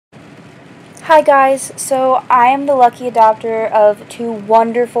Hi guys, so I am the lucky adopter of two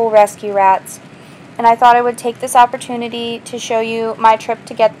wonderful rescue rats, and I thought I would take this opportunity to show you my trip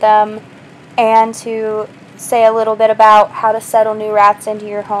to get them and to say a little bit about how to settle new rats into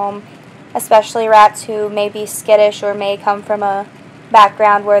your home, especially rats who may be skittish or may come from a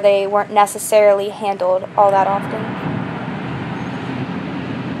background where they weren't necessarily handled all that often.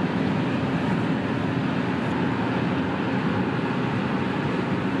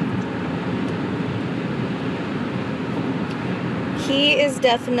 He is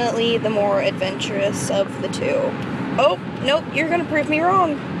definitely the more adventurous of the two. Oh, nope, you're gonna prove me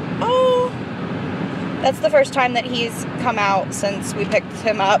wrong. Oh, that's the first time that he's come out since we picked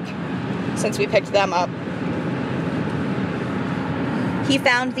them up. He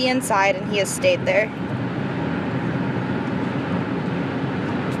found the inside and he has stayed there.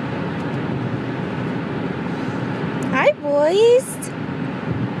 Hi, boys.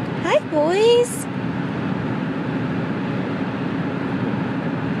 Hi, boys.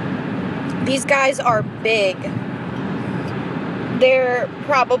 These guys are big. They're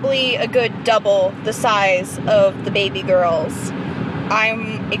probably a good double the size of the baby girls.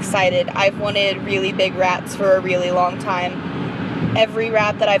 I'm excited. I've wanted really big rats for a really long time. Every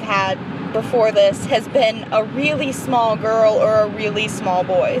rat that I've had before this has been a really small girl or a really small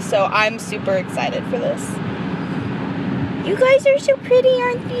boy, so I'm super excited for this. You guys are so pretty,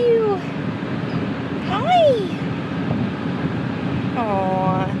 aren't you? Hi.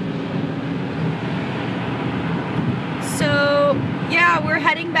 Aww. So, yeah, we're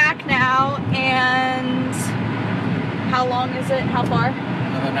heading back now, and how long is it? How far?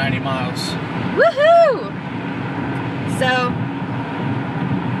 Another 90 miles. Woohoo! So,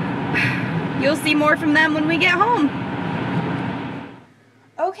 you'll see more from them when we get home.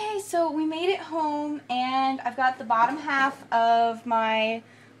 Okay, so we made it home, and I've got the bottom half of my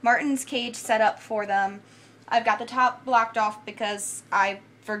Martin's cage set up for them. I've got the top blocked off because I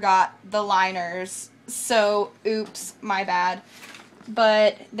forgot the liners. So, oops, my bad.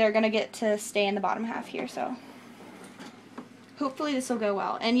 But they're going to get to stay in the bottom half here, so hopefully this will go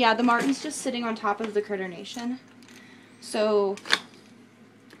well. And yeah, the Martin's just sitting on top of the Critter Nation. So,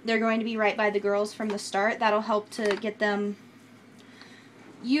 they're going to be right by the girls from the start. That'll help to get them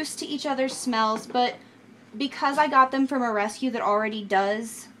used to each other's smells. But because I got them from a rescue that already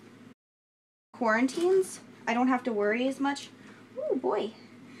does quarantines, I don't have to worry as much. Oh boy.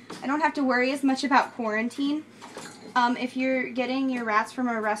 I don't have to worry as much about quarantine. If you're getting your rats from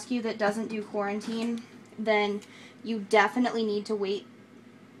a rescue that doesn't do quarantine, then you definitely need to wait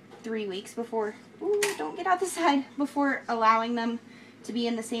 3 weeks before, ooh, don't get out the side, before allowing them to be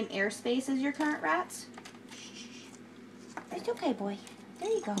in the same airspace as your current rats. It's okay, boy. There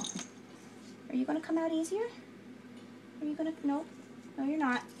you go. Are you going to come out easier? Are you going to, no, you're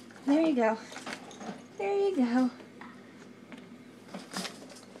not. There you go. There you go.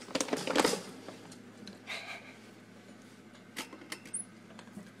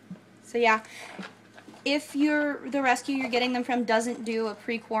 So yeah, if the rescue you're getting them from doesn't do a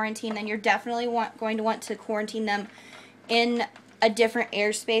pre-quarantine, then you're definitely going to want to quarantine them in a different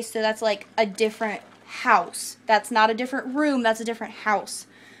airspace. So that's like a different house. That's not a different room, that's a different house.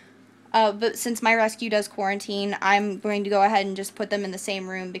 But since my rescue does quarantine, I'm going to go ahead and just put them in the same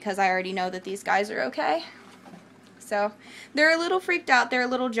room because I already know that these guys are okay. So they're a little freaked out, they're a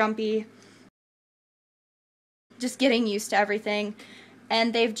little jumpy, just getting used to everything.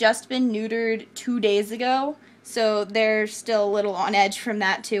 And they've just been neutered 2 days ago, so they're still a little on edge from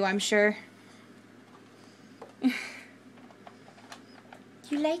that too, I'm sure. You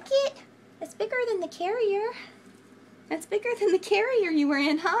like it? It's bigger than the carrier. It's bigger than the carrier you were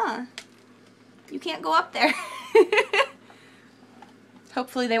in, huh? You can't go up there.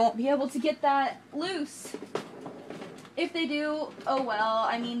 Hopefully they won't be able to get that loose. If they do, oh well,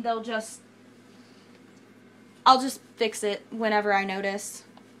 I mean, I'll just fix it whenever I notice.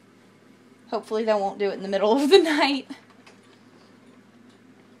 Hopefully they won't do it in the middle of the night.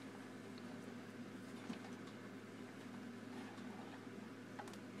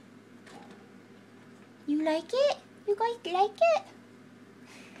 You like it? You guys like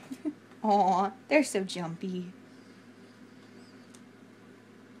it? Aw, they're so jumpy.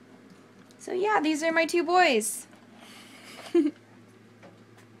 So yeah, these are my two boys.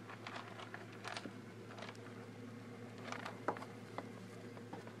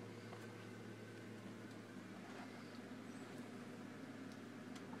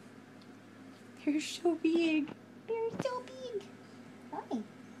 They're so big. They're so big. Hi. Hi.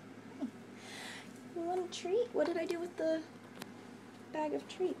 You want a treat? What did I do with the bag of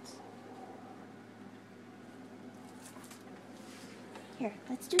treats? Here,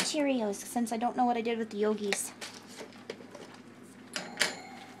 let's do Cheerios since I don't know what I did with the Yogis. You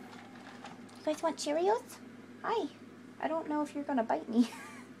guys want Cheerios? Hi. I don't know if you're gonna bite me.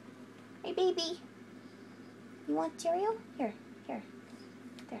 Hey, baby. You want Cheerio? Here, here.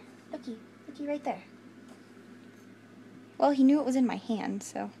 There. Looky. Looky right there. Well, he knew it was in my hand,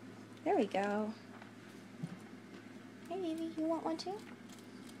 so there we go. Hey, baby. You want one too?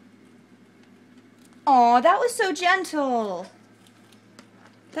 Aw, that was so gentle.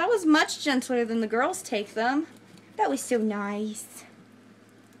 That was much gentler than the girls take them. That was so nice.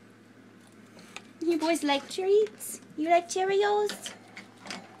 You boys like treats? You like Cheerios?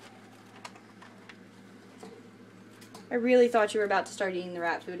 I really thought you were about to start eating the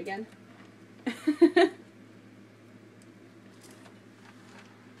rat food again. The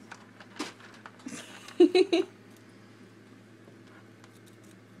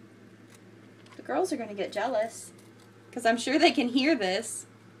girls are going to get jealous because I'm sure they can hear this.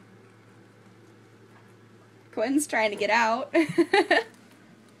 Quinn's trying to get out. Hey,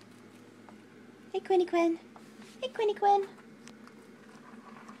 Quinny Quinn. Hey, Quinny Quinn.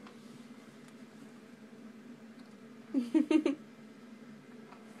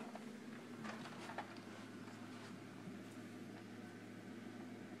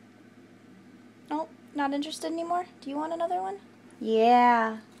 Oh, not interested anymore? Do you want another one?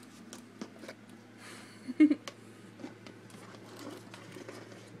 Yeah.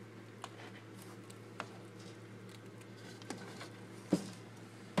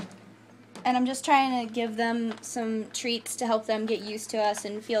 And I'm just trying to give them some treats to help them get used to us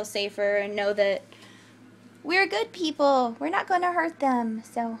and feel safer and know that we're good people. We're not going to hurt them,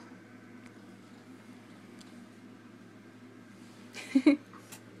 so.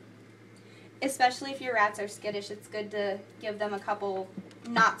 Especially if your rats are skittish, it's good to give them a couple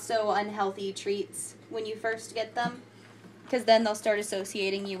not so unhealthy treats when you first get them, because then they'll start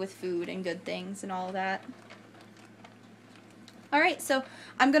associating you with food and good things and all that. Alright, so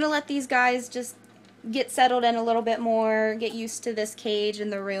I'm going to let these guys just get settled in a little bit more, get used to this cage and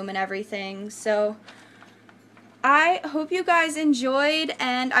the room and everything. So I hope you guys enjoyed,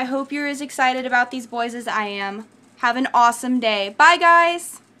 and I hope you're as excited about these boys as I am. Have an awesome day. Bye,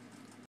 guys!